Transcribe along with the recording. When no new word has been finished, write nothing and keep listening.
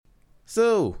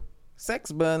So,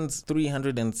 sex burns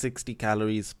 360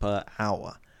 calories per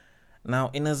hour.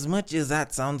 Now, in as much as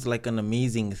that sounds like an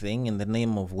amazing thing in the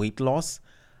name of weight loss,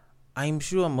 I'm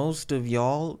sure most of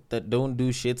y'all that don't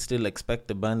do shit still expect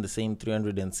to burn the same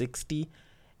 360.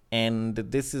 And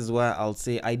this is where I'll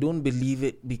say I don't believe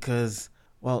it because,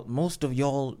 well, most of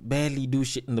y'all barely do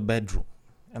shit in the bedroom.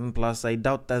 And plus, I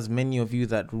doubt there's many of you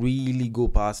that really go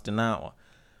past an hour.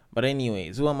 But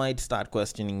anyways, who am I to start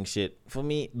questioning shit? For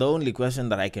me, the only question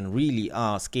that I can really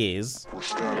ask is,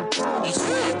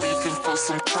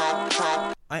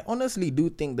 I honestly do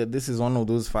think that this is one of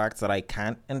those facts that I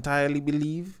can't entirely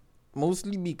believe.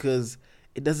 Mostly because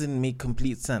it doesn't make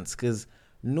complete sense. Because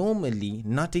normally,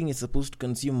 nutting is supposed to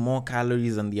consume more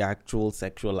calories than the actual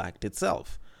sexual act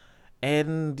itself.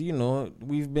 And,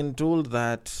 we've been told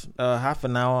that half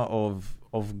an hour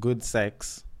of good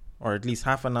sex, or at least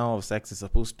half an hour of sex, is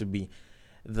supposed to be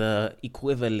the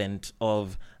equivalent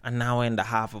of an hour and a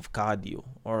half of cardio.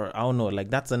 Or, I don't know,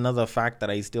 that's another fact that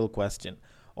I still question.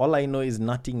 All I know is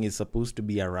nutting is supposed to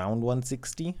be around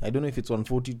 160. I don't know if it's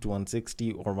 140 to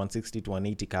 160 or 160 to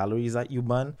 180 calories that you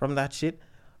burn from that shit.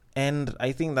 And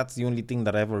I think that's the only thing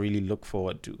that I ever really look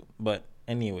forward to. But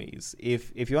anyways,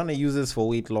 if you want to use this for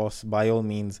weight loss, by all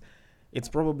means, it's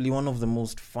probably one of the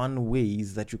most fun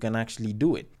ways that you can actually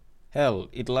do it. Hell,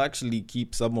 it'll actually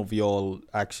keep some of y'all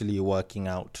actually working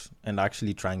out and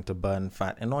actually trying to burn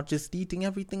fat and not just eating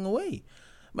everything away.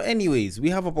 But anyways, we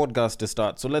have a podcast to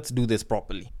start, so let's do this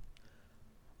properly.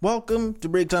 Welcome to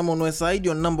Break Time on Westside,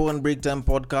 your number one break time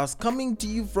podcast, coming to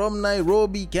you from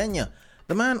Nairobi, Kenya.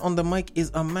 The man on the mic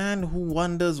is a man who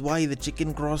wonders why the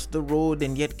chicken crossed the road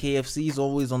and yet KFC is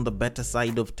always on the better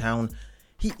side of town.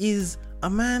 He is a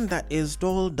man that is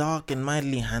tall, dark, and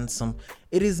mildly handsome.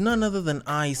 It is none other than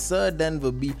I, Sir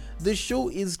Denver B. The show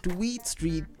is Tweet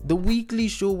Street, the weekly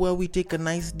show where we take a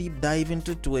nice deep dive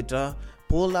into Twitter,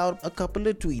 pull out a couple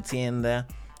of tweets here and there,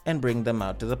 and bring them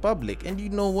out to the public. And you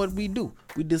know what we do.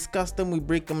 We discuss them, we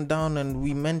break them down, and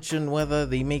we mention whether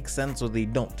they make sense or they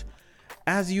don't.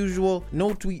 As usual,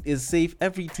 no tweet is safe.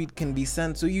 Every tweet can be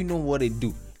sent, so you know what it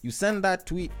do. You send that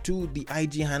tweet to the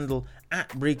IG handle at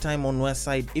Breaktime on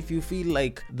Westside if you feel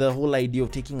like the whole idea of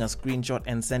taking a screenshot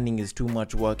and sending is too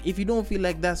much work. If you don't feel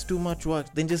like that's too much work,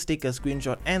 then just take a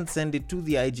screenshot and send it to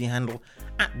the IG handle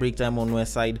at Breaktime on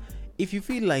Westside. If you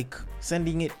feel like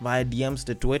sending it via DMs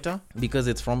to Twitter, because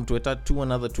it's from Twitter to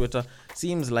another Twitter,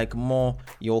 seems like more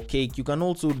your cake, you can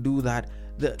also do that.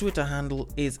 The Twitter handle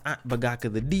is at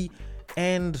Bagaka the D.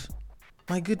 And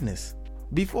my goodness,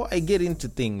 before I get into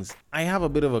things, I have a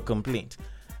bit of a complaint.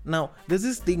 Now, there's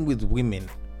this thing with women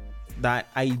that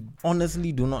I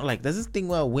honestly do not like. There's this thing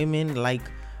where women like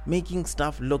making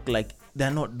stuff look like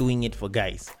they're not doing it for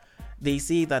guys. They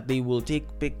say that they will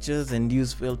take pictures and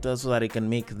use filters so that it can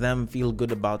make them feel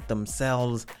good about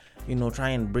themselves. Try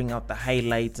and bring out the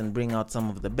highlights and bring out some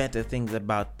of the better things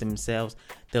about themselves.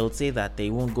 They'll say that they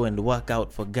won't go and work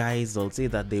out for guys. They'll say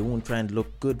that they won't try and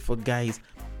look good for guys.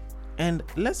 And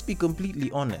let's be completely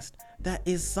honest, there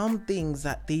is some things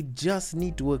that they just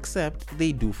need to accept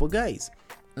they do for guys.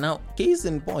 Now, case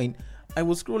in point, I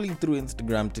was scrolling through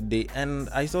Instagram today and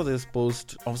I saw this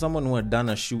post of someone who had done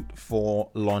a shoot for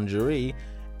lingerie,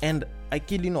 and I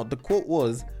kid you not, the quote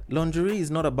was, "Lingerie is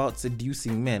not about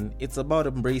seducing men, it's about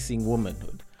embracing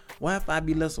womanhood. Wear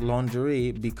fabulous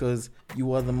lingerie because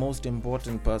you are the most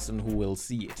important person who will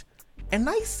see it." And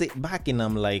I sit back and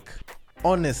I'm like,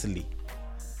 honestly,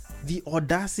 the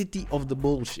audacity of the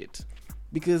bullshit.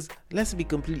 Because let's be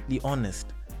completely honest,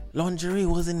 lingerie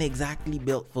wasn't exactly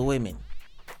built for women.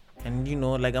 And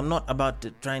I'm not about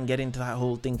to try and get into that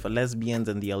whole thing for lesbians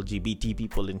and the LGBT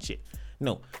people and shit.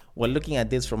 No, we're looking at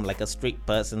this from a straight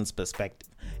person's perspective.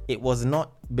 It was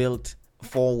not built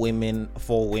for women.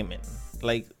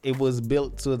 It was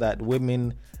built so that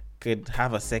women could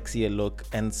have a sexier look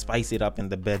and spice it up in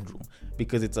the bedroom.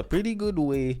 Because it's a pretty good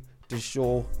way to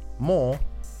show more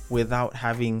without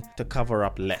having to cover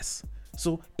up less.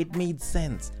 So it made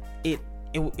sense. It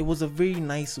was a very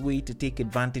nice way to take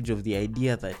advantage of the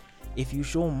idea that if you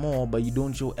show more but you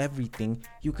don't show everything,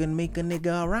 you can make a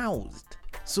nigga aroused.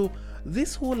 So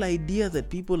this whole idea that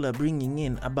people are bringing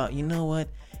in about,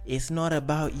 it's not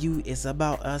about you, it's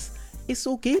about us. It's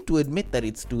okay to admit that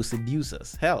it's to seduce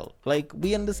us. Hell,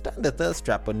 we understand the thirst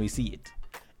trap when we see it.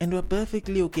 And we're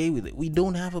perfectly okay with it. We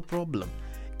don't have a problem.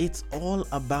 It's all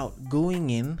about going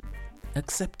in,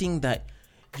 accepting that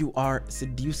you are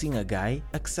seducing a guy,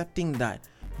 accepting that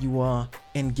you are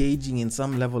engaging in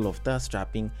some level of thirst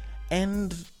trapping,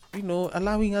 and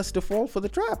allowing us to fall for the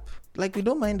trap. We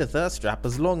don't mind the thirst trap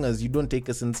as long as you don't take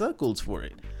us in circles for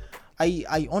it.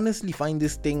 I honestly find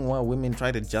this thing where women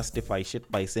try to justify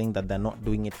shit by saying that they're not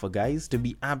doing it for guys to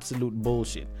be absolute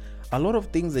bullshit. A lot of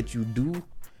things that you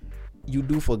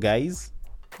do for guys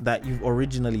that you've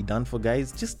originally done for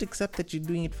guys, just accept that you're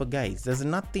doing it for guys. There's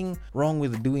nothing wrong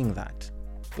with doing that.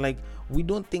 Like, we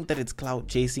don't think that it's clout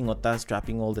chasing or thirst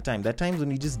trapping all the time. There are times when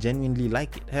you just genuinely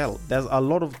like it. Hell, there's a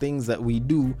lot of things that we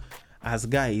do as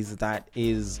guys that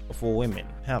is for women.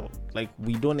 Hell, like,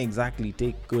 we don't exactly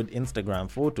take good Instagram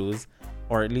photos,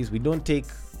 or at least we don't take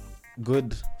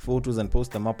good photos and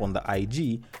post them up on the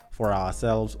IG for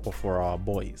ourselves or for our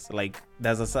boys. Like,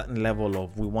 there's a certain level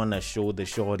of we want to show the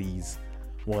shorties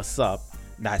what's up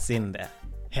that's in there.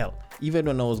 Hell, even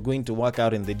when I was going to work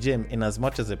out in the gym, in as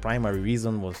much as the primary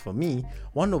reason was for me,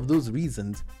 one of those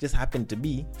reasons just happened to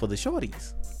be for the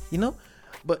shorties, you know?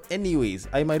 But anyways,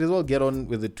 I might as well get on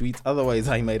with the tweets, otherwise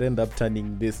I might end up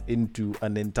turning this into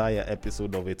an entire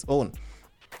episode of its own.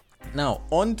 Now,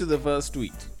 on to the first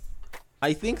tweet.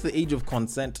 I think the age of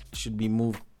consent should be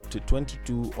moved to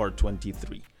 22 or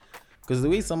 23. Because the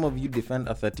way some of you defend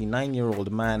a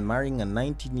 39-year-old man marrying a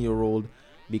 19-year-old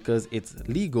because it's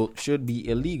legal should be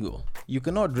illegal. You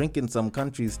cannot drink in some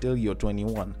countries till you're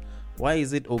 21. Why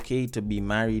is it okay to be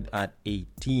married at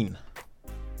 18?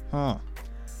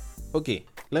 Okay,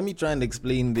 let me try and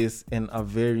explain this in a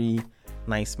very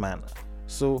nice manner.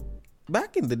 So,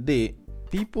 back in the day,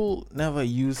 people never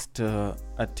used to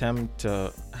attempt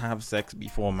to have sex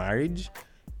before marriage,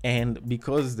 and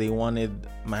because they wanted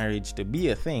marriage to be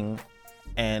a thing,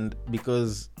 and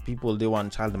because people didn't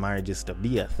want child marriages to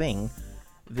be a thing,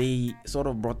 they sort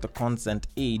of brought the consent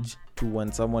age to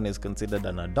when someone is considered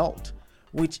an adult,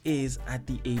 which is at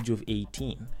the age of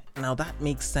 18. Now that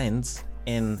makes sense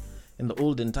in the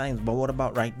olden times, but what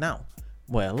about right now?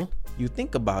 Well, you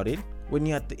think about it, when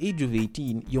you're at the age of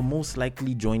 18, you're most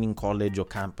likely joining college or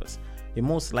campus. You're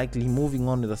most likely moving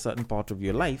on with a certain part of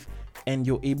your life, and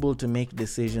you're able to make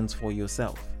decisions for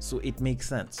yourself. So it makes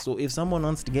sense. So if someone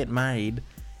wants to get married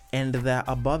and they're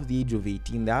above the age of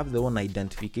 18, they have their own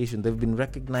identification, they've been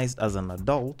recognized as an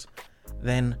adult,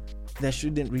 then there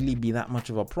shouldn't really be that much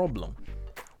of a problem.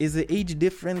 Is the age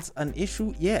difference an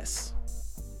issue? Yes,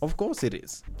 of course it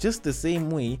is. Just the same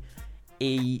way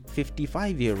a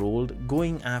 55-year-old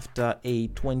going after a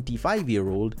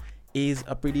 25-year-old is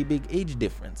a pretty big age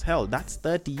difference. Hell, that's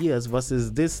 30 years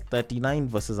versus this 39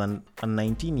 versus a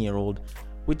 19-year-old,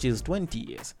 which is 20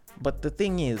 years. But the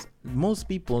thing is, most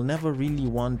people never really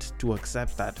want to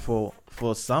accept that for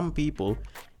some people,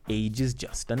 age is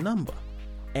just a number.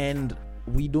 And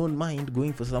we don't mind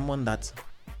going for someone that's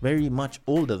very much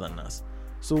older than us.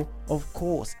 So, of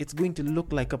course, it's going to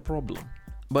look like a problem.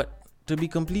 But to be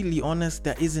completely honest,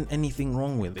 there isn't anything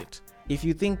wrong with it. If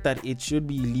you think that it should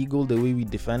be illegal the way we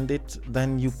defend it,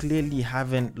 then you clearly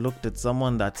haven't looked at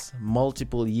someone that's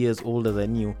multiple years older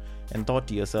than you and thought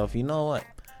to yourself, you know what,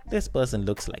 this person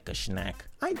looks like a schnack.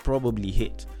 I'd probably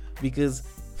hit. Because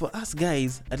for us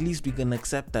guys, at least we can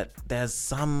accept that there's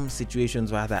some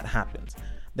situations where that happens.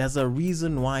 There's a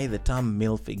reason why the term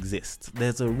MILF exists.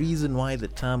 There's a reason why the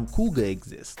term cougar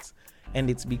exists. And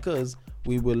it's because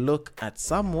we will look at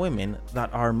some women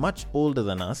that are much older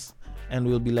than us and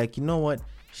we'll be like, you know what,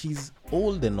 she's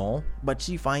old and all, but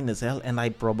she fine as hell and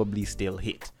I'd probably still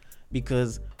hit.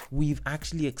 Because we've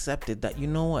actually accepted that, you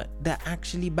know what, they're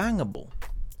actually bangable.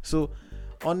 So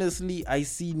honestly, I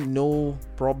see no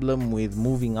problem with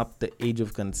moving up the age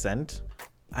of consent.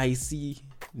 I see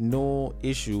no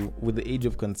issue with the age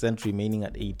of consent remaining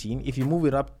at 18. If you move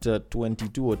it up to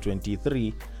 22 or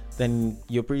 23, then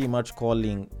you're pretty much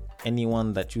calling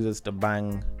anyone that chooses to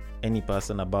bang any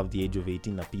person above the age of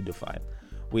 18 a pedophile,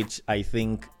 which I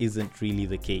think isn't really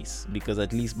the case, because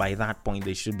at least by that point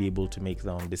they should be able to make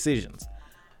their own decisions.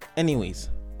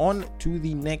 Anyways, on to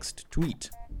the next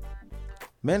tweet.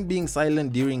 Men being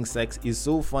silent during sex is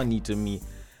so funny to me.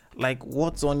 Like,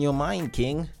 what's on your mind,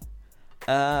 King?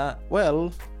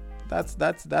 Well, that's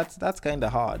kind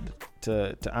of hard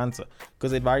to answer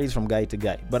because it varies from guy to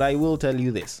guy. But I will tell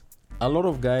you this. A lot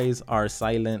of guys are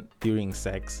silent during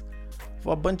sex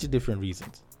for a bunch of different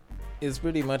reasons. It's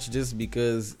pretty much just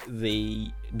because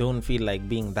they don't feel like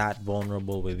being that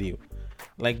vulnerable with you.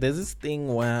 Like, there's this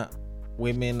thing where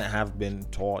women have been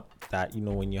taught that, you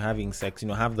know, when you're having sex, you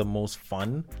know, have the most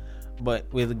fun.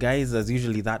 But with guys, there's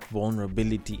usually that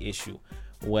vulnerability issue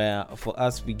where for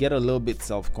us, we get a little bit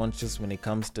self-conscious when it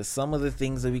comes to some of the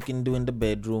things that we can do in the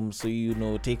bedroom. So, you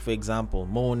know, take for example,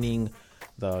 moaning,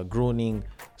 the groaning.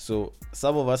 So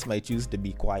some of us might choose to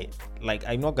be quiet. Like,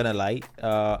 I'm not gonna lie,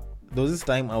 there was this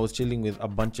time I was chilling with a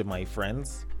bunch of my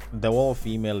friends. They were all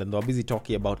female and they were busy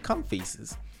talking about cum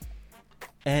faces.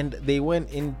 And they went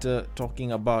into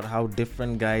talking about how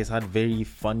different guys had very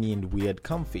funny and weird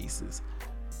cum faces.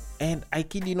 And I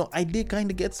kid you not, I did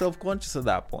kind of get self-conscious at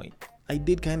that point.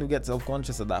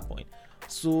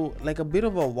 So, like a bit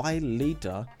of a while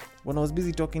later, when I was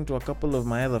busy talking to a couple of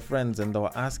my other friends and they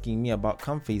were asking me about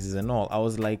cum faces and all, I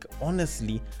was like,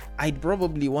 honestly, I'd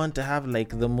probably want to have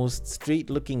like the most straight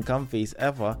looking cum face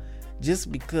ever,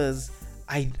 just because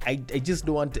I just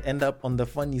don't want to end up on the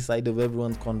funny side of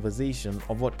everyone's conversation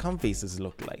of what cum faces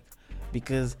look like.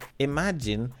 Because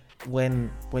imagine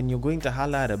when you're going to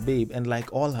holla at a babe and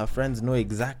like all her friends know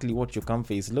exactly what your cum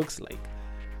face looks like.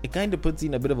 It kind of puts you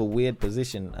in a bit of a weird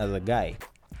position as a guy,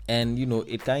 and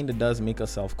it kind of does make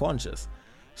us self-conscious.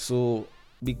 So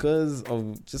because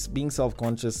of just being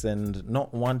self-conscious and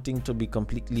not wanting to be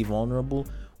completely vulnerable,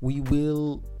 we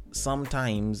will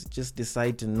sometimes just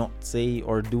decide to not say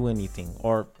or do anything,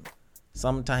 or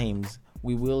sometimes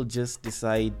we will just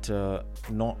decide to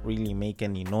not really make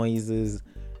any noises,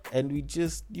 and we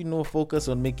just focus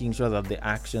on making sure that the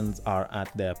actions are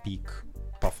at their peak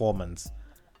performance,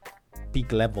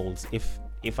 peak levels,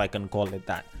 if I can call it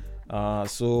that.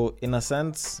 So in a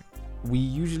sense, we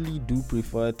usually do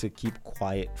prefer to keep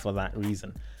quiet for that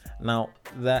reason. Now,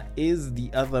 that is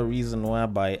the other reason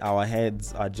whereby our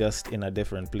heads are just in a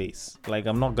different place. Like,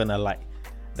 I'm not gonna lie,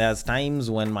 there's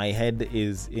times when my head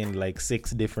is in like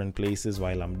 6 different places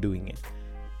while I'm doing it.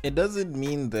 It doesn't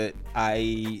mean that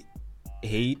I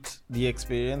hate the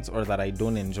experience or that I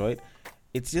don't enjoy it.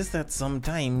 It's just that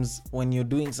sometimes when you're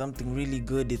doing something really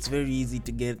good, it's very easy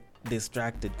to get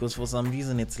distracted, because for some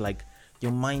reason it's like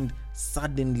your mind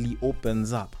suddenly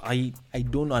opens up. I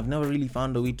don't know, I've never really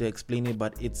found a way to explain it,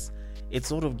 but it's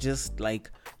sort of just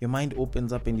like your mind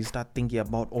opens up and you start thinking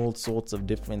about all sorts of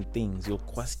different things. You'll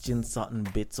question certain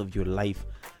bits of your life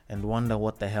and wonder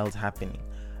what the hell's happening.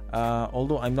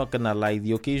 Although I'm not gonna lie,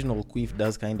 the occasional queef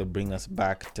does kind of bring us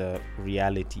back to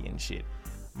reality and shit.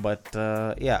 But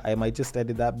yeah, I might just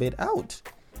edit that bit out.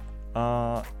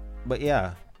 But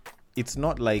yeah, it's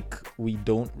not like we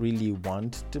don't really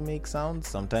want to make sounds.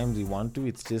 Sometimes we want to,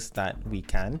 it's just that we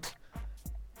can't,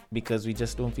 because we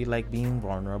just don't feel like being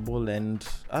vulnerable, and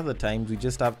other times we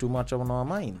just have too much on our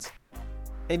minds.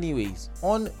 Anyways,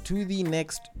 on to the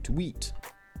next tweet.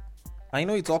 I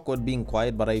know it's awkward being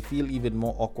quiet, but I feel even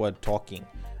more awkward talking.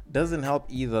 Doesn't help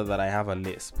either that I have a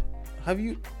lisp. Have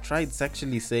you tried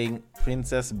sexually saying,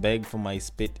 "Princess, beg for my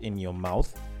spit in your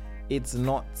mouth"? It's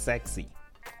not sexy.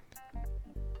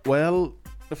 Well,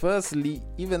 firstly,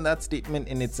 even that statement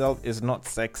in itself is not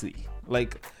sexy.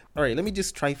 Like, alright, let me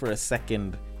just try for a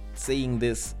second saying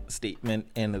this statement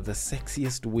in the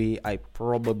sexiest way I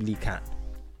probably can.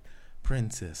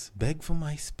 "Princess, beg for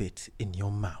my spit in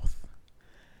your mouth."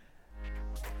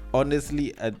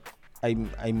 Honestly,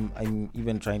 I'm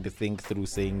even trying to think through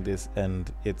saying this,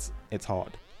 and it's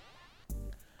hard.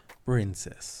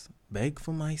 "Princess, beg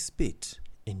for my spit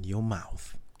in your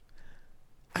mouth."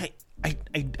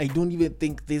 I don't even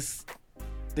think this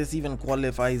even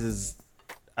qualifies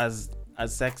as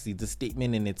sexy, the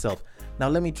statement in itself. Now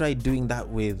let me try doing that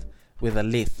with a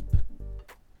lisp.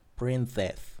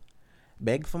 "Princess,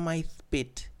 beg for my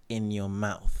spit in your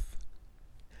mouth."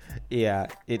 Yeah,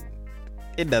 it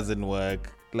doesn't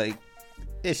work. Like,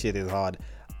 this shit is hard.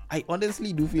 I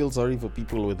honestly do feel sorry for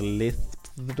people with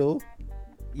lisps though.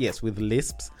 Yes, with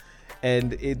lisps.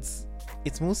 And it's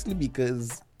mostly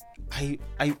because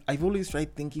I've always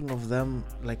tried thinking of them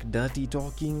like dirty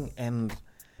talking, and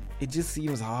it just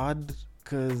seems hard,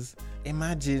 because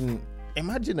imagine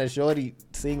a shorty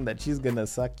saying that she's gonna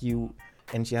suck you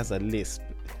and she has a lisp,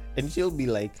 and she'll be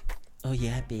like, "Oh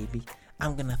yeah, baby,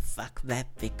 I'm gonna suck that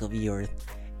dick of yours,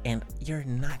 and you're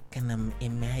not gonna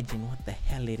imagine what the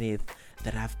hell it is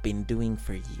that I've been doing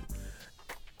for you."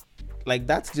 Like,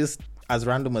 that's just as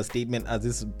random a statement as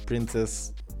this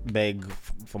 "princess beg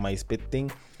for my spit"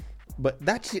 thing. But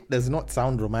that shit does not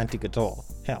sound romantic at all.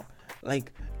 Hell,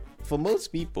 like, for most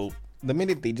people, the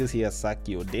minute they just hear "suck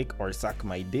your dick" or "suck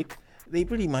my dick," they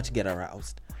pretty much get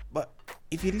aroused. But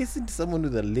if you listen to someone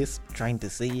with a lisp trying to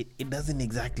say it, it doesn't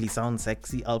exactly sound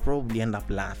sexy. I'll probably end up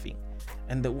laughing.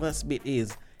 And the worst bit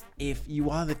is, if you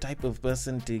are the type of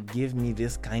person to give me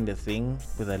this kind of thing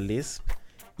with a lisp,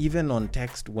 even on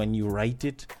text when you write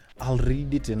it, I'll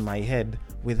read it in my head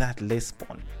with that lisp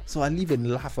on. So I'll even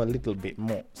laugh a little bit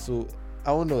more. So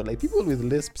I don't know, like, people with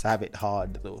lisps have it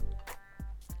hard though.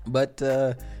 But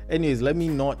anyways, let me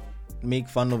not make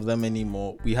fun of them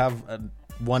anymore. We have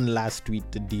one last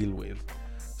tweet to deal with.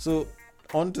 So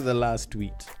on to the last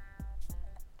tweet.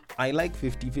 "I like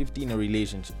 50-50 in a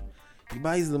relationship. He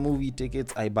buys the movie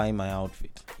tickets, I buy my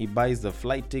outfit. He buys the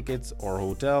flight tickets or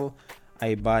hotel,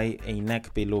 I buy a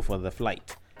neck pillow for the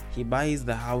flight. He buys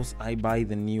the house, I buy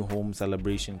the new home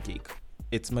celebration cake.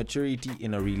 It's maturity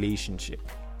in a relationship.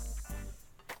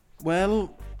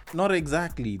 Well, not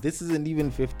exactly. This isn't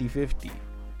even 50-50.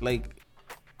 Like,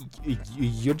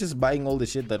 you're just buying all the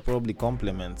shit that probably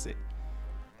complements it.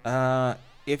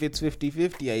 If it's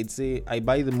 50-50, I'd say I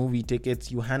buy the movie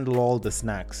tickets, you handle all the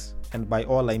snacks. And by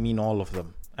all, I mean all of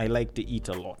them. I like to eat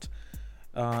a lot.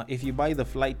 If you buy the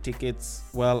flight tickets,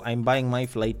 well, I'm buying my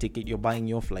flight ticket, you're buying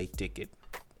your flight ticket.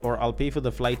 Or I'll pay for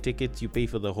the flight tickets, you pay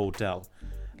for the hotel.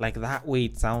 Like, that way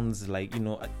it sounds like,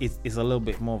 it's a little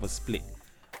bit more of a split.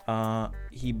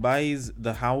 He buys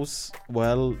the house,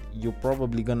 well, you're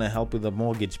probably gonna help with the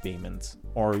mortgage payments.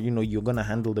 Or, you're gonna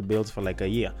handle the bills for like a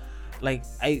year. Like,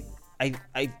 I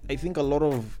think a lot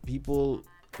of people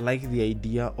like the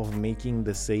idea of making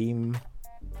the same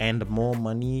and more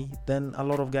money than a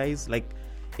lot of guys. Like,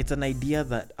 it's an idea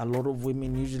that a lot of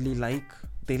women usually like.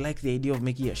 They like the idea of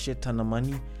making a shit ton of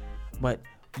money, but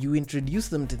you introduce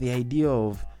them to the idea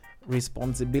of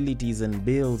responsibilities and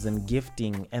bills and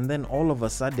gifting, and then all of a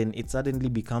sudden it suddenly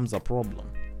becomes a problem.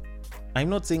 I'm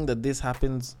not saying that this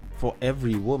happens for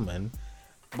every woman,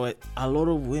 but a lot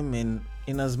of women,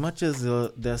 in as much as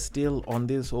they're still on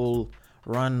this whole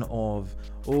run of,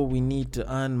 oh, we need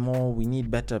to earn more, we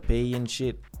need better pay and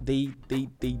shit, they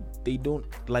don't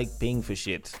like paying for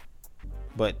shit,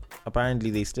 but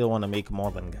apparently they still want to make more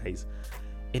than guys.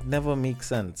 It never makes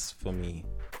sense for me,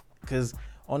 because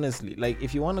honestly, like,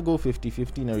 if you want to go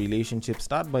 50-50 in a relationship,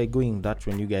 start by going Dutch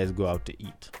when you guys go out to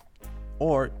eat.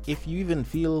 Or if you even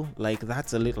feel like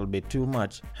that's a little bit too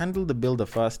much, handle the bill the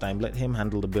first time, let him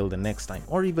handle the bill the next time,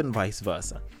 or even vice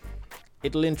versa.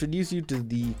 It'll introduce you to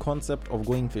the concept of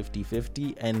going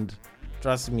 50-50, and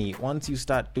trust me, once you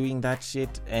start doing that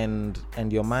shit and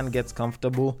your man gets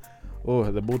comfortable,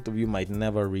 the both of you might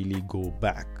never really go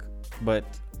back. But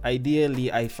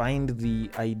ideally, I find the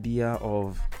idea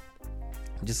of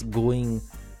just going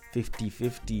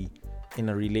 50-50 in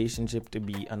a relationship to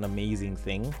be an amazing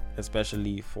thing,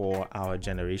 especially for our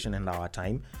generation and our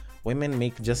time. Women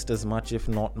make just as much, if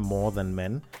not more, than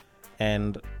men,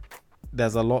 and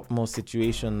there's a lot more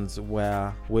situations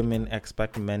where women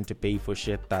expect men to pay for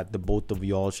shit that the both of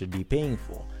y'all should be paying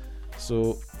for.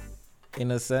 So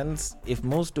in a sense, if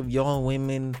most of y'all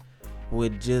women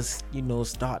would just,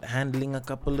 start handling a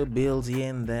couple of bills here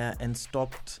and there and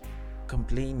stopped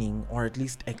complaining, or at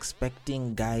least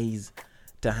expecting guys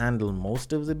to handle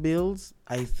most of the bills,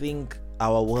 I think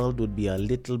our world would be a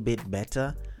little bit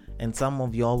better, and some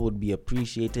of y'all would be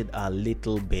appreciated a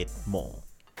little bit more.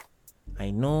 I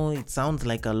know it sounds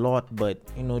like a lot, but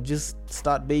just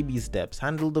start baby steps.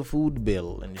 Handle the food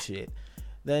bill and shit.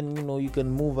 Then you can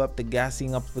move up to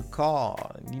gassing up the car,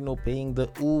 paying the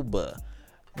Uber.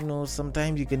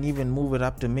 Sometimes you can even move it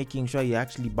up to making sure you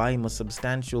actually buy him a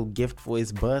substantial gift for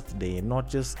his birthday, and not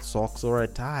just socks or a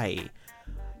tie.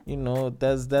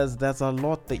 There's a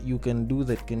lot that you can do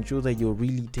that can show that you're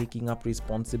really taking up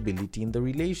responsibility in the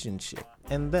relationship.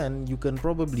 And then you can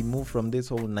probably move from this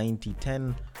whole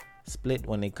 90-10 split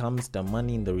when it comes to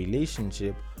money in the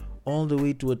relationship all the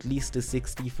way to at least a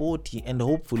 60-40 and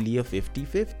hopefully a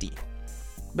 50-50.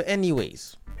 But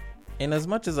anyways, in as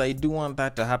much as I do want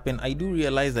that to happen, I do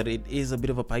realize that it is a bit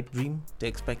of a pipe dream to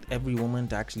expect every woman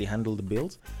to actually handle the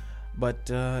bills. But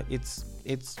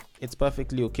it's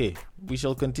perfectly okay. We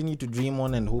shall continue to dream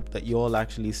on and hope that you all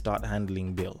actually start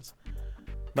handling bills.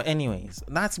 But anyways,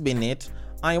 that's been it.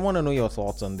 I want to know your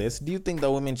thoughts on this. Do you think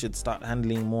that women should start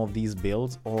handling more of these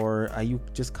bills, or are you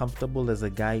just comfortable as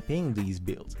a guy paying these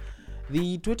bills?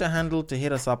 The Twitter handle to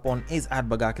hit us up on is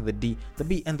 @Bagaka the D. The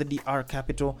B and the D are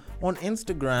capital. On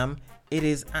Instagram, it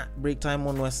is @BreakTime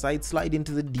on Westside. Slide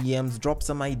into the DMs, drop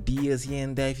some ideas here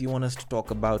and there if you want us to talk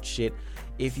about shit.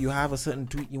 If you have a certain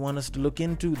tweet you want us to look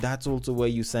into, that's also where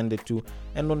you send it to.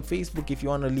 And on Facebook, if you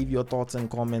want to leave your thoughts and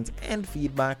comments and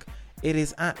feedback, it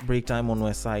is @BreakTime on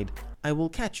Westside. I will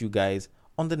catch you guys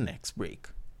on the next break.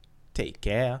 Take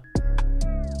care.